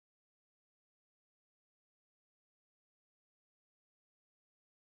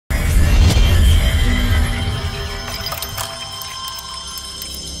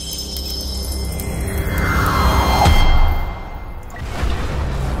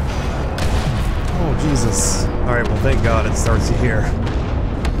Jesus. Alright, well thank God it starts here.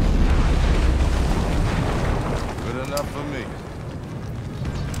 Good enough for me.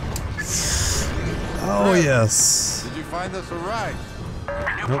 Oh yes. Did you find us a ride?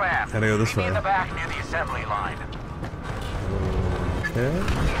 New Nope, plan. gotta go this Meet me way. in the back near the assembly line. Okay.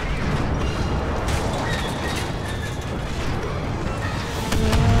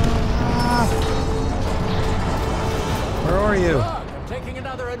 Where are you? Look, I'm taking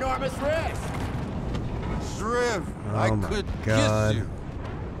another enormous risk. Shriv, Oh I my could God. kiss you.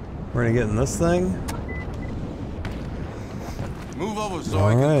 We're gonna get in this thing? Move over so All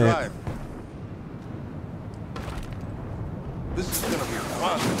I can right. drive. This is gonna be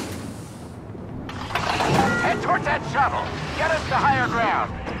fun. Head towards that shuttle. Get us to higher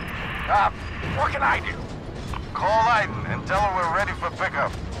ground. What can I do? Call Iden and tell her we're ready for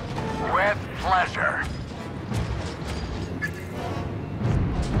pickup. With pleasure.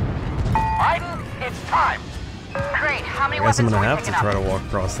 Iden, it's time. Great. How many I guess I'm weapons gonna are we have to picking try up? to walk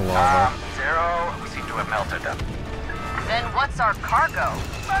across the lava. Zero. We seem to have melted them. Then what's our cargo?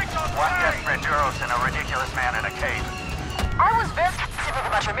 One desperate Duros and a ridiculous man in a cave. I was very specific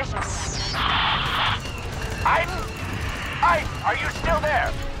about your mission. Iden? Iden, are you still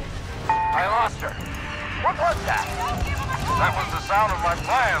there? I lost her. What was that? That was the sound of my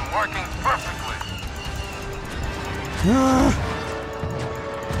plan working perfectly.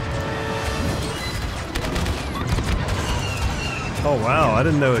 Oh wow, I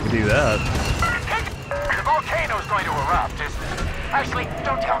didn't know it could do that. The volcano's going to erupt, isn't it? Actually,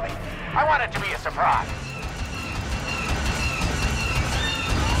 don't tell me. I want it to be a surprise.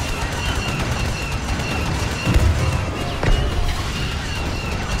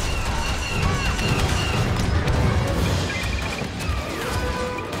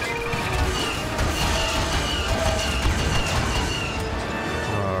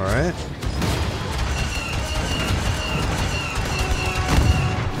 Alright.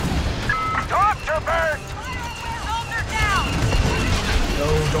 Dr. Bird! No,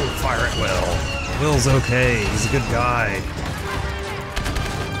 don't fire at Will. Will's okay, he's a good guy.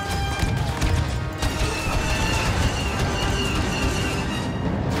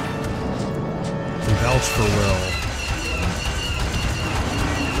 Can vouch for Will.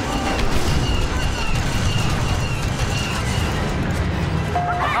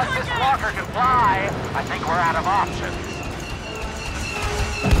 Unless this walker can fly, I think we're out of options.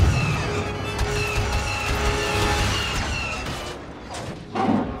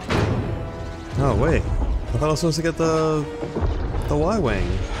 Oh wait, I thought I was supposed to get the Y-wing.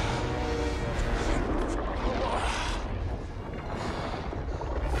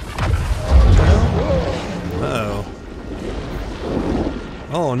 Uh-oh.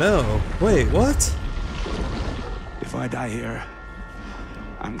 Oh no, wait, what? If I die here,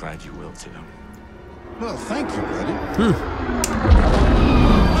 I'm glad you will too. Well, thank you, buddy.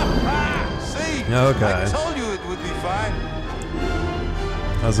 See? Okay. I told you it would be fine.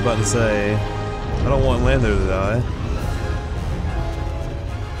 I was about to say, I don't want Lando to die.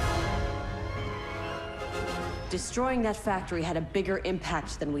 Destroying that factory had a bigger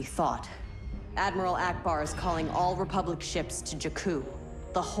impact than we thought. Admiral Akbar is calling all Republic ships to Jakku.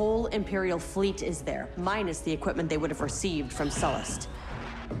 The whole Imperial fleet is there, minus the equipment they would have received from Sullust.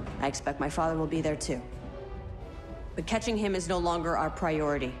 I expect my father will be there too. But catching him is no longer our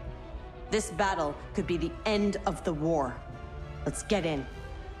priority. This battle could be the end of the war. Let's get in,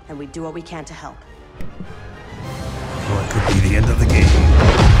 and we do what we can to help. Or it could be the end of the game.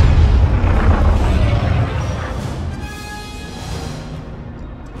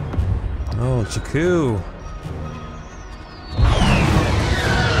 Oh, Jakku.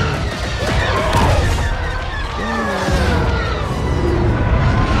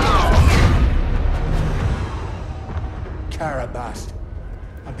 Carabast.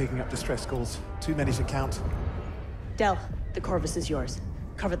 I'm picking up distress calls. Too many to count. Del, the Corvus is yours.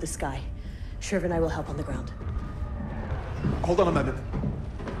 Cover the sky. Shriv and I will help on the ground. Hold on a moment.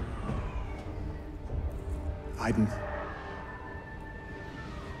 Iden.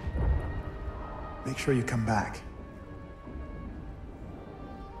 Make sure you come back.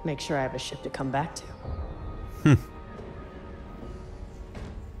 Make sure I have a ship to come back to.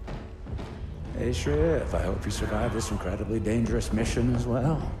 Hey, Shriv, I hope you survive this incredibly dangerous mission as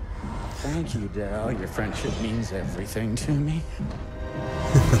well. Thank you, Del. Your friendship means everything to me.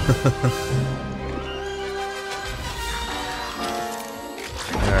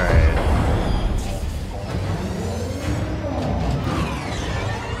 Alright.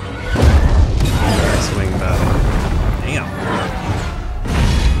 Swing battle. Damn.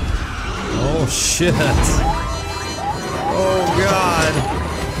 Oh shit. Oh god.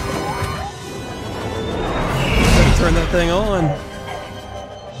 thing on.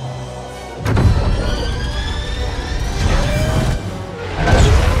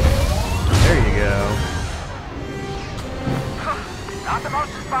 There you go. Not the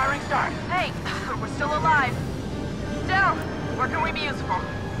most inspiring start. Hey, we're still alive. Still, where can we be useful?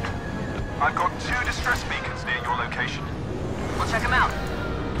 I've got 2 distress beacons near your location. We'll check them out.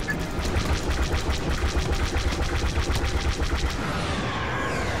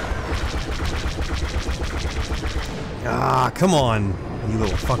 Ah, come on, you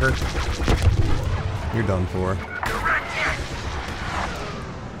little fucker. You're done for.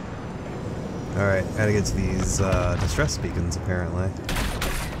 Alright, gotta get to these distress beacons, apparently.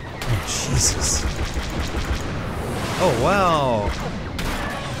 Oh, Jesus. Oh, wow.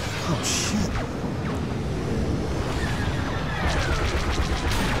 Oh, shit.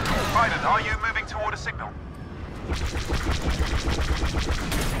 Iden, are you moving toward a signal?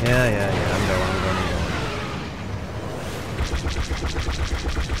 Yeah, I'm going.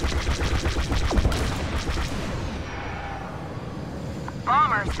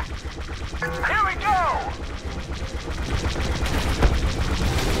 Bombers. Here we go!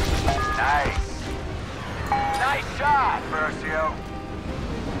 Nice. Nice shot, Versio.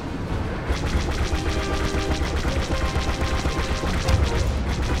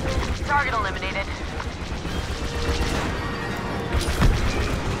 Target eliminated.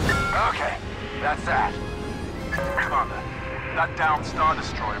 Okay, that's that. Commander, that downed Star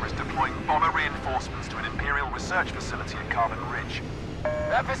Destroyer is deploying bomber reinforcements to an Imperial research facility at Carbon Ridge.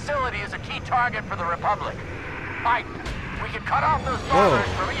 That facility is a key target for the Republic. Iden, we can cut off those bombers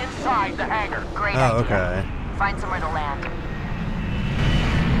from inside the hangar. Great Oh, idea. okay. Find somewhere to land.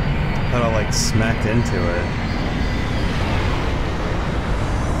 Thought I, like, smacked into it.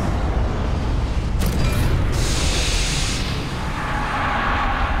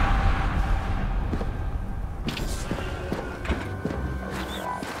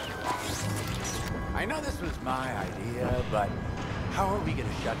 I know this was my idea, but how are we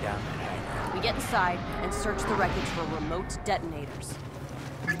gonna shut down that hangar? We get inside and search the wreckage for remote detonators.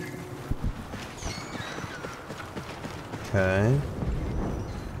 Okay.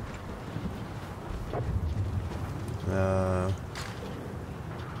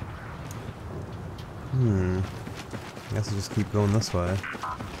 I guess I'll just keep going this way.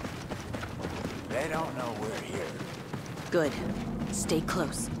 They don't know we're here. Good. Stay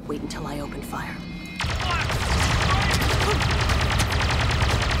close. Wait until I open fire.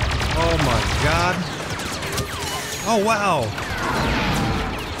 Oh my god. Oh wow.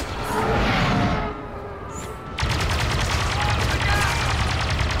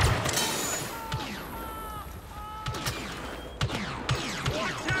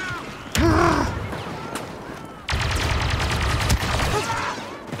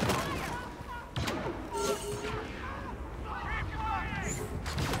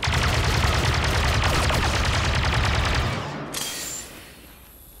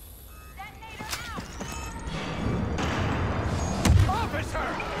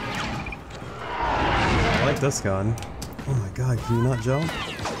 I like this gun. Oh my god, can you not jump?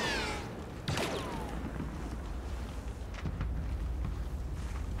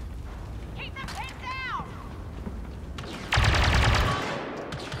 Keep the pin down!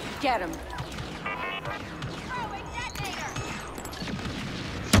 Get him. Throwing detonator!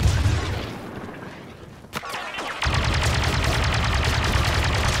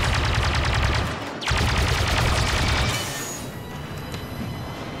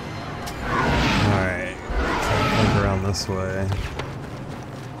 Alright. Look around this way.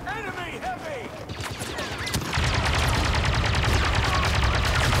 Enemy heavy!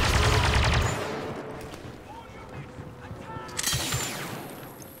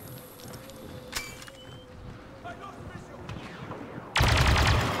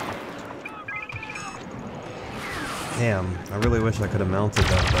 Damn, I really wish I could have mounted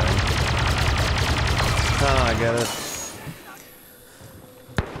that thing. Ah, I get it.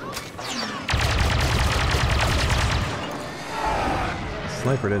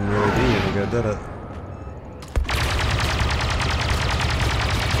 Sniper didn't really do any good, did it?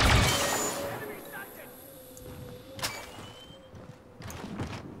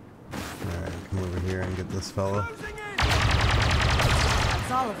 Alright, come over here and get this fella.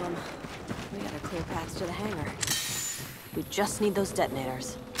 That's all of them. We got a clear path to the hangar. We just need those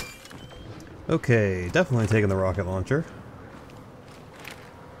detonators. Okay, definitely taking the rocket launcher.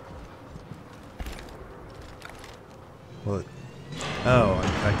 What? Oh,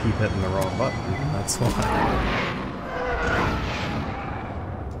 I keep hitting the wrong button. That's why.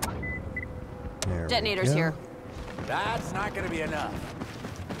 There Detonators we go. here. That's not gonna be enough.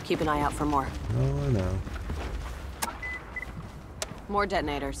 Keep an eye out for more. Oh, I know. More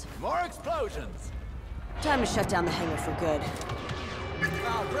detonators. More explosions. Time to shut down the hangar for good.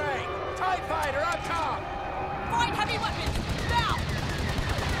 Oh, great. TIE fighter up top. Find heavy weapons! Now!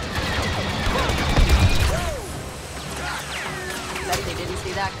 Bet they didn't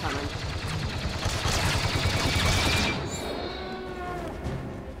see that coming.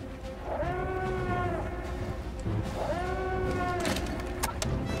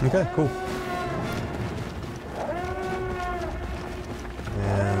 Okay, cool.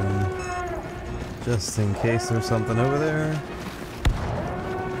 And just in case there's something over there.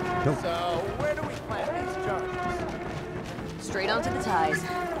 Nope. So, where do we plant these charges? Straight onto the ties.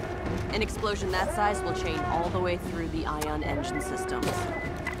 An explosion that size will chain all the way through the ion engine systems.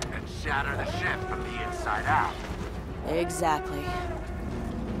 And shatter the ship from the inside out. Exactly.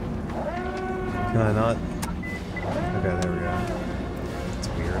 Can I not? Okay, there we go. It's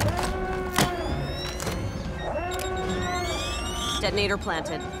weird. Detonator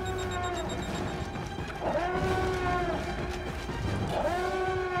planted.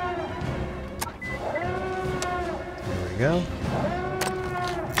 There we go.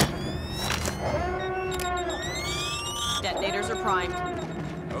 Detonators are primed.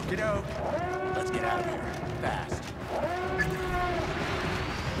 Okie doke. Let's get out of here. Fast.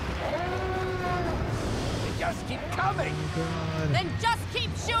 They just keep coming. Then just keep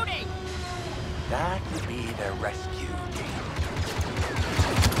shooting! That would be their rescue team.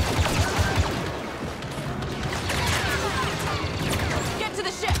 Get to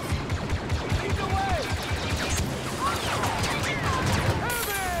the ship! Lead the way.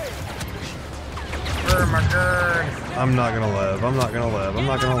 I'm not gonna live. I'm not gonna live. I'm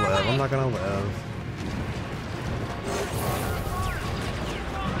not gonna live. I'm not gonna live.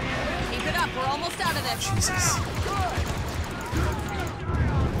 Keep it up, we're almost out of this. Jesus.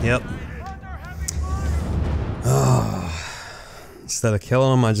 Yep. Instead of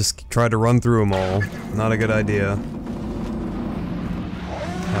killing them, I just tried to run through them all. Not a good idea.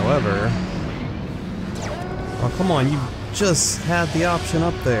 However... Oh, come on, you just had the option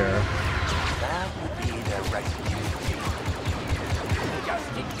up there. That would be their rescue team. Just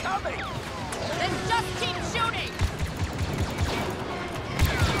keep coming. Then just keep shooting!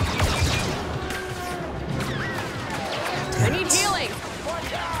 I need healing! One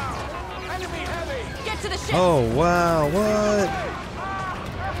down. Enemy heavy. Get to the ship! Oh, wow, what?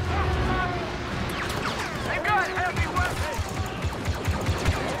 They've got heavy weapons.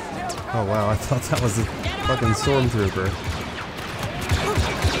 Oh, wow, I thought that was a fucking stormtrooper.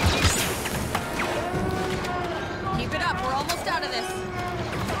 Keep it up, we're almost out of this.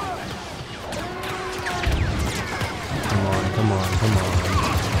 Come on, come on, come on.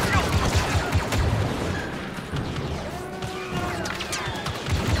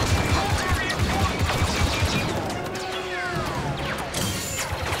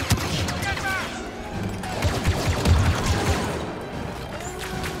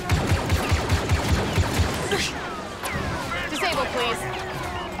 Disable, please.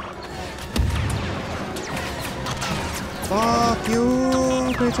 Fuck you,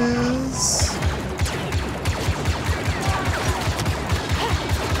 bitches.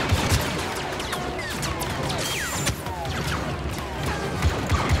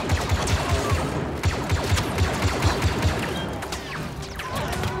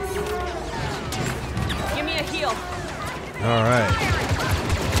 Give me a heal. All right.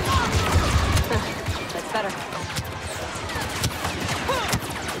 That's better.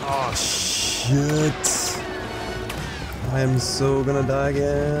 Oh shit! I am so gonna die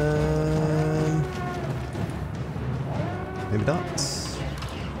again. Maybe not.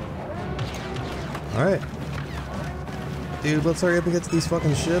 All right, dude. Let's hurry up and get to these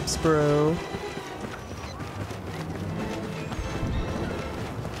fucking ships, bro.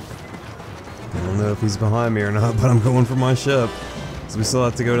 I don't know if he's behind me or not, but I'm going for my ship. So we still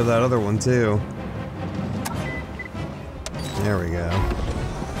have to go to that other one too. There we go.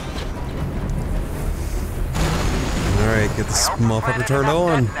 Alright, get this motherfucker turned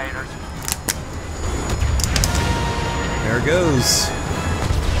on. There it goes.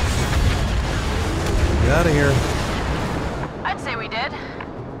 Get out of here. I'd say we did.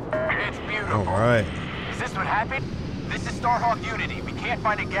 It's beautiful. Alright. Is this what happened? This is Starhawk Unity. We can't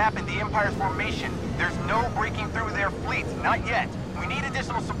find a gap in the Empire's formation. There's no breaking through their fleet. Not yet. We need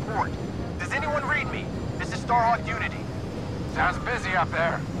additional support. Does anyone read me? This is Starhawk Unity. Sounds busy up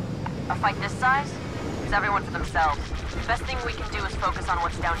there. A fight this size? It's everyone for themselves. The best thing we can do is focus on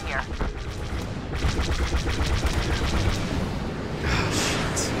what's down here.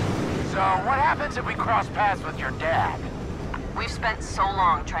 So, what happens if we cross paths with your dad? We've spent so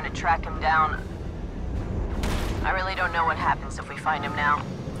long trying to track him down. I really don't know what happens if we find him now.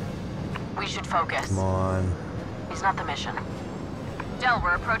 We should focus. Come on. He's not the mission. Del,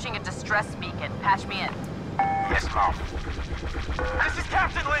 we're approaching a distress beacon. Patch me in. Yes, Mom. This is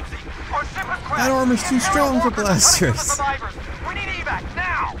Captain Lindsay. Our ship has crashed. That armor's too strong for blasters. We need evac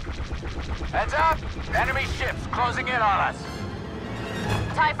now. Heads up! Enemy ships closing in on us.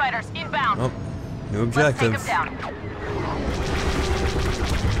 TIE fighters inbound. Oh, new objective. Let's take them down.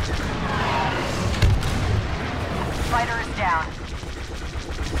 Fighter is down.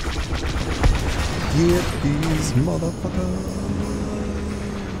 Get these motherfuckers.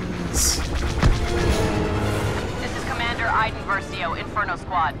 This is Commander Iden Versio, Inferno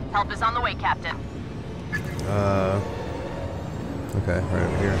Squad. Help is on the way, Captain. Okay, right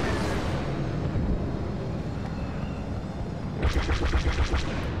over here.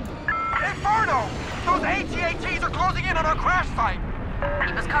 Inferno! Those AT-ATs are closing in on our crash site.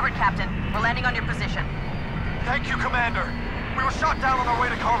 Keep us covered, Captain. We're landing on your position. Thank you, Commander. We were shot down on our way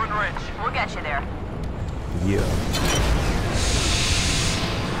to Carbon Ridge. We'll get you there. Yeah.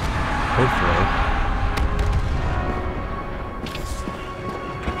 Hopefully.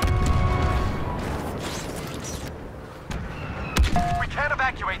 We can't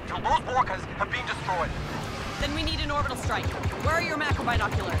evacuate until those walkers have been destroyed. Then we need an orbital strike. Where are your macro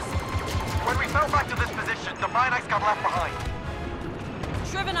binoculars? When we fell back to this position, the Minites got left behind.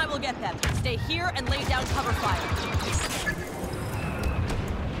 Shriv and I will get them. Stay here and lay down cover fire.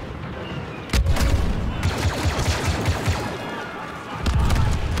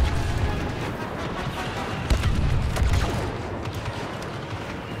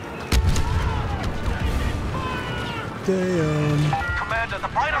 Damn. Commander, the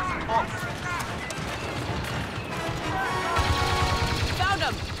Minites are close. Found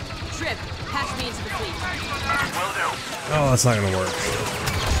him! Shriv, patch me into the fleet. Will do. Oh, that's not gonna work.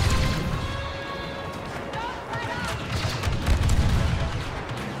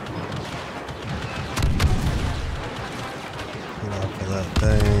 Get off of that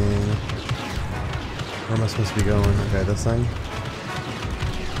thing. Where am I supposed to be going? Okay, this thing.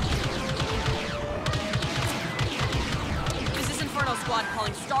 This is Inferno Squad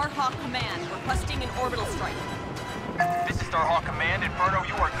calling Starhawk Command, requesting an orbital strike. This is Starhawk Command. Inferno,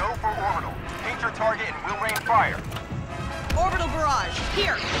 you are go for orbital. Paint your target and we'll rain fire. Orbital barrage,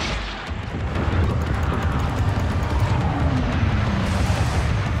 here!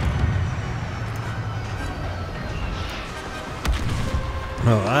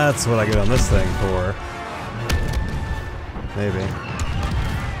 Oh, that's what I get on this thing for. Maybe.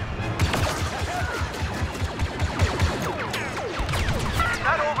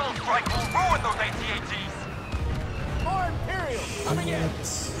 That orbital strike will ruin those AT-ATs. More Imperial coming in.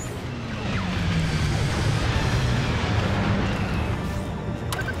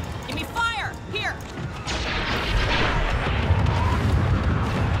 Give me fire! Here!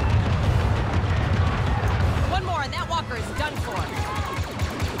 One more and that walker is done for.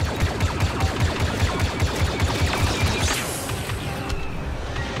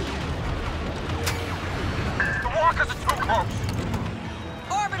 The walkers are too close.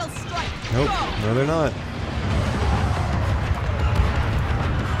 Orbital strike! Nope, Go! no they're not.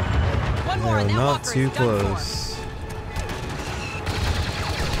 One more They're and that not walker too is done for. close.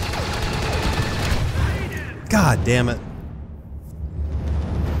 God damn it.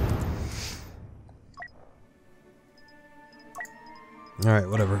 Alright,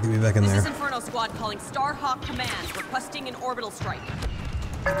 whatever. Get me back in This is there. Inferno Squad calling Starhawk Command, requesting an orbital strike.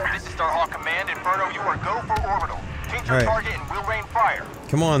 This is Starhawk Command. Inferno, you are go for orbital. Paint your All right. target and we'll rain fire.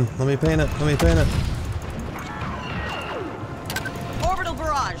 Come on, let me paint it. Let me paint it. Orbital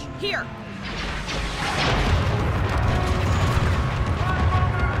barrage, here!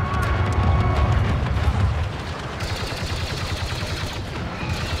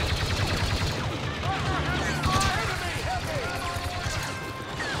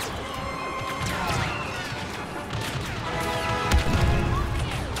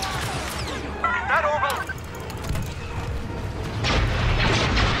 That orbital...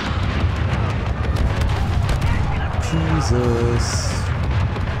 Jesus.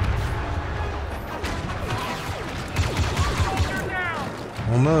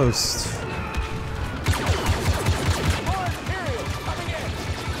 Almost. More Imperial coming in.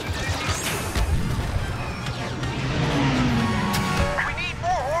 We need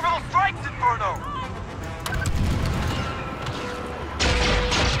more orbital strikes, Inferno!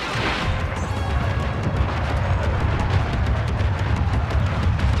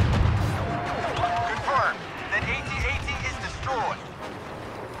 Confirmed. That AT-AT is destroyed.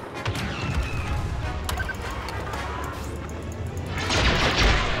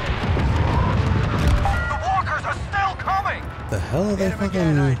 The hell are they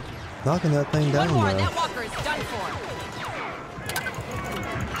fucking knocking that thing down One more, though? that walker is done for.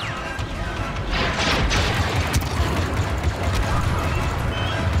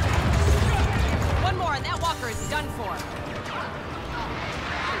 One more, and that walker is done for.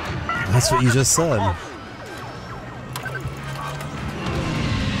 That's what you just said.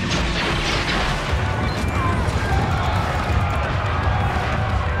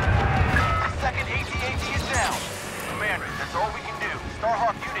 Second AT-AT is down. Commander, that's all we can do.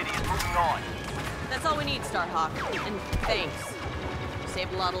 Starhawk Unity is moving on. That's all we need, Starhawk. And thanks. You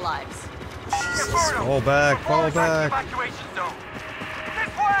saved a lot of lives. Fall back, fall back. Evacuation zone.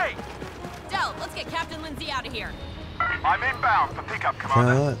 This way! Del, let's get Captain Lindsay out of here. I'm inbound for pickup, Try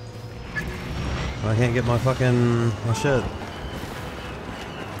Commander. that. I can't get my fucking shit.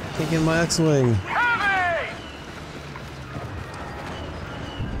 Can't get my X-Wing. Heavy!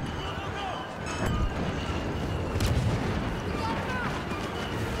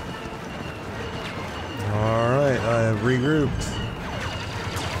 Alright, I have regrouped.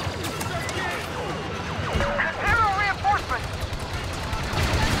 Hero reinforcement!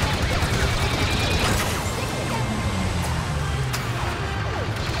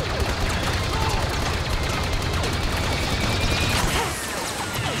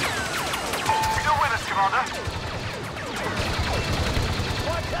 Still with us, Commander.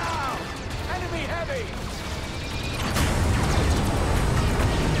 Watch out! Enemy heavy!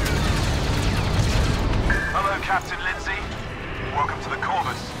 Hello, Captain Lindsay. Welcome to the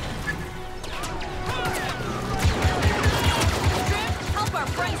Corvus. Trim, help our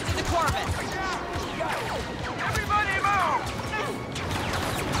friends to the Corvus. Everybody move!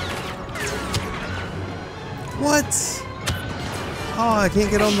 What? Oh, I can't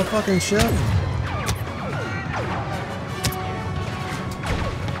get on the fucking ship?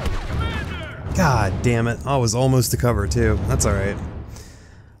 God damn it. I was almost to cover too. That's alright.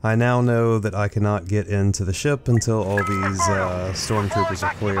 I now know that I cannot get into the ship until all these stormtroopers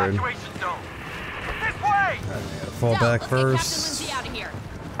are cleared. Evacuation zone. This way! Fall Del, back let's first. get Captain Lindsay out of here.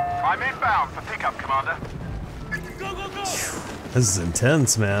 I'm inbound for pickup, Commander. This is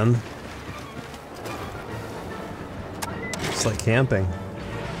intense, man. It's like camping.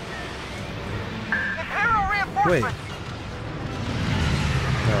 Hero Wait. reinforcement!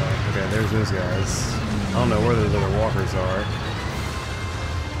 Oh, okay, there's those guys. I don't know where those other walkers are.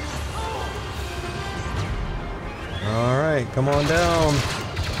 Alright, come on down.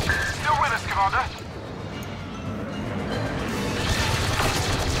 Still with us, Commander.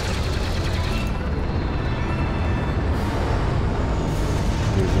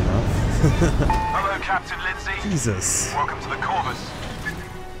 Easy enough. Hello, Captain Lindsay. Jesus. Welcome to the Corvus.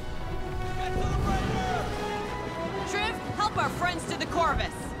 Triv, help our friends to the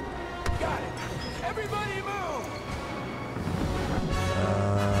Corvus. Got it! Everybody move!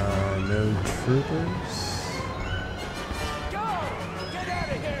 No troopers. Go! Get out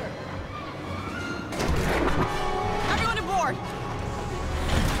of here! Everyone aboard.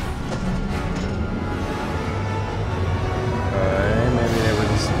 Okay, maybe they were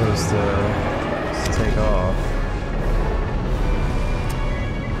just supposed to take off.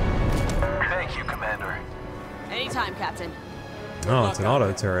 Thank you, Commander. Anytime, Captain. Oh, it's an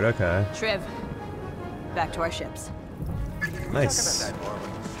auto turret, okay. Triv, back to our ships. Nice.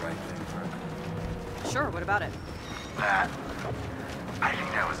 Sure, what about it? That. I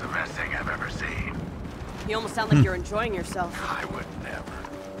think that was the best thing I've ever seen. You almost sound like you're enjoying yourself. I would never.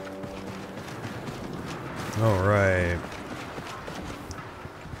 Alright.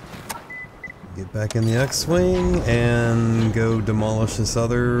 Get back in the X-Wing and go demolish this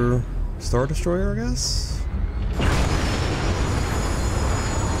other Star Destroyer, I guess?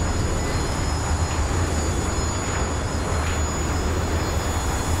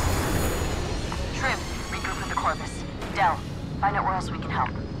 Triv, regroup with the Corvus. Del, find out where else we can help.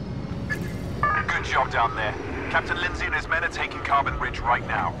 Good job down there. Captain Lindsay and his men are taking Carbon Ridge right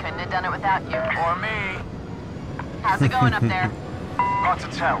now. Couldn't have done it without you. Or me. How's it going up there? Hard to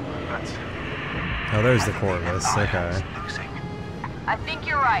tell, but... Oh, there's the Corvus, okay. Losing. I think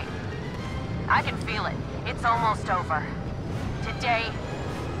you're right. I can feel it. It's almost over. Today,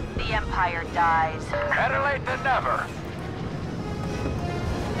 the Empire dies. Better late than never.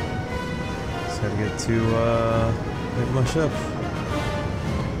 Just gotta get to, get my ship.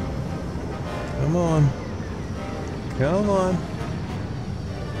 Come on. Come on.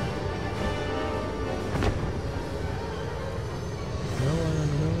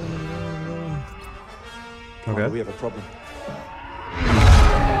 Okay. We have a problem.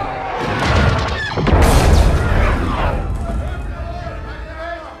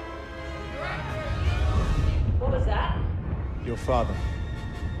 What was that? father.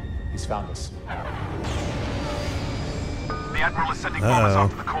 He's found us. The Admiral is sending bombers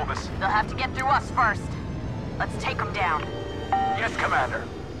after the Corvus. They'll have to get through us first. Let's take them down. Yes, Commander.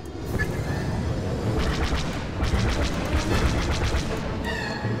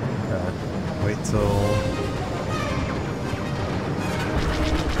 Wait till...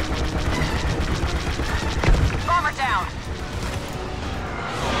 Bomber down.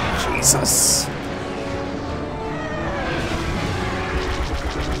 Jesus.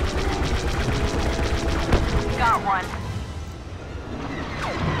 Got one.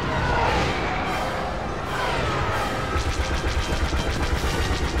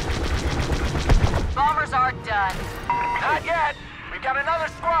 Bombers are done. Not yet. We've got another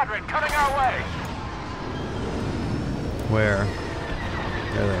squadron coming our way. Where?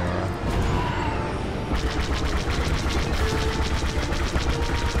 There they are.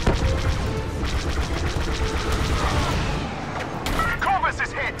 Corvus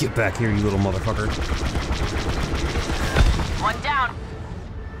is hit. Get back here, you little motherfucker. One down.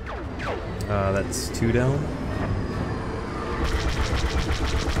 That's 2 down.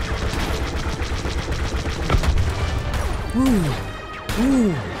 Ooh.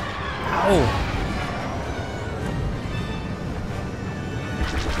 Ooh. Ow.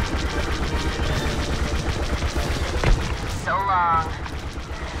 So long.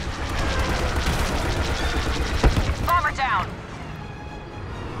 Bomber down.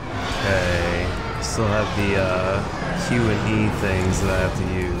 Okay. Still have the Q and E things that I have to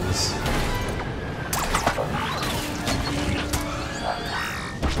use.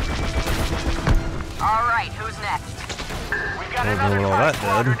 All right, who's next? We've got I don't know another what all that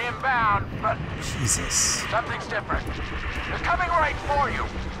squadron did. inbound, but Jesus. something's different. They're coming right for you.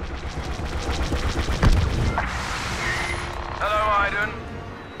 Hello, Iden.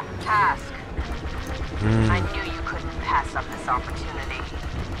 Task. I knew you couldn't pass up this opportunity.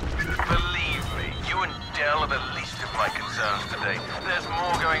 Believe me, you and Dell are the least of my concerns today. There's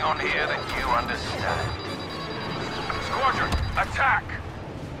more going on here than you understand. Squadron, attack!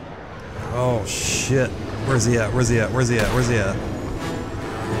 Oh shit. Where's he at? Where's he at? Where's he at? Where's he at?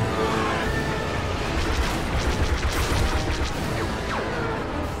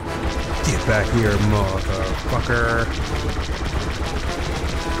 Get back here, motherfucker.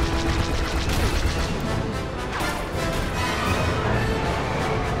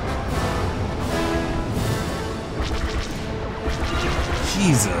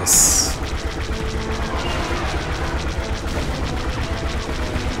 Jesus.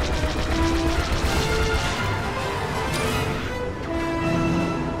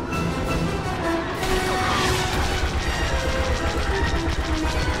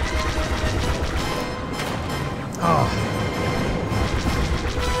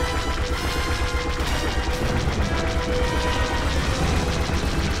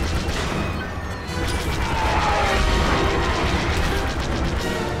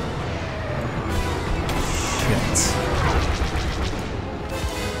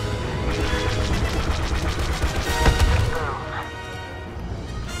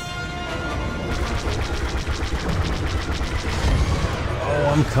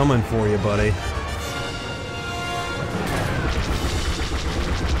 I'm coming for you, buddy.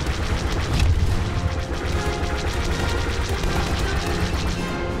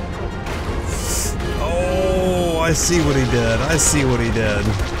 Oh, I see what he did. I see what he did.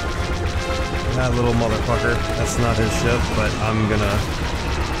 That little motherfucker. That's not his ship, but I'm gonna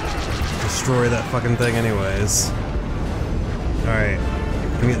destroy that fucking thing anyways. Alright.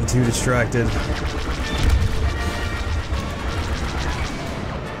 I'm getting too distracted.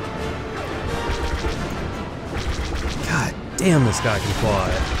 Damn, this guy can fly.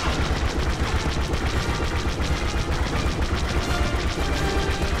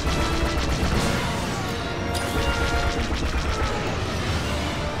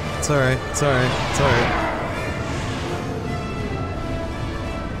 It's alright, it's alright, it's alright.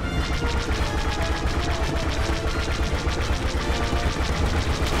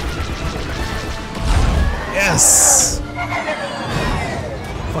 Yes!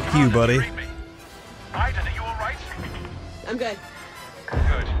 Fuck you, buddy. Iden, are you alright? I'm good.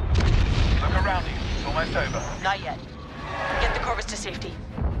 Good. Look around you. It's almost over. Not yet. Get the Corvus to safety.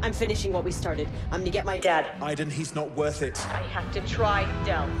 I'm finishing what we started. I'm gonna get my dad. Iden, he's not worth it. I have to try,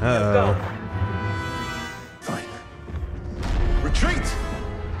 Del. Uh-oh.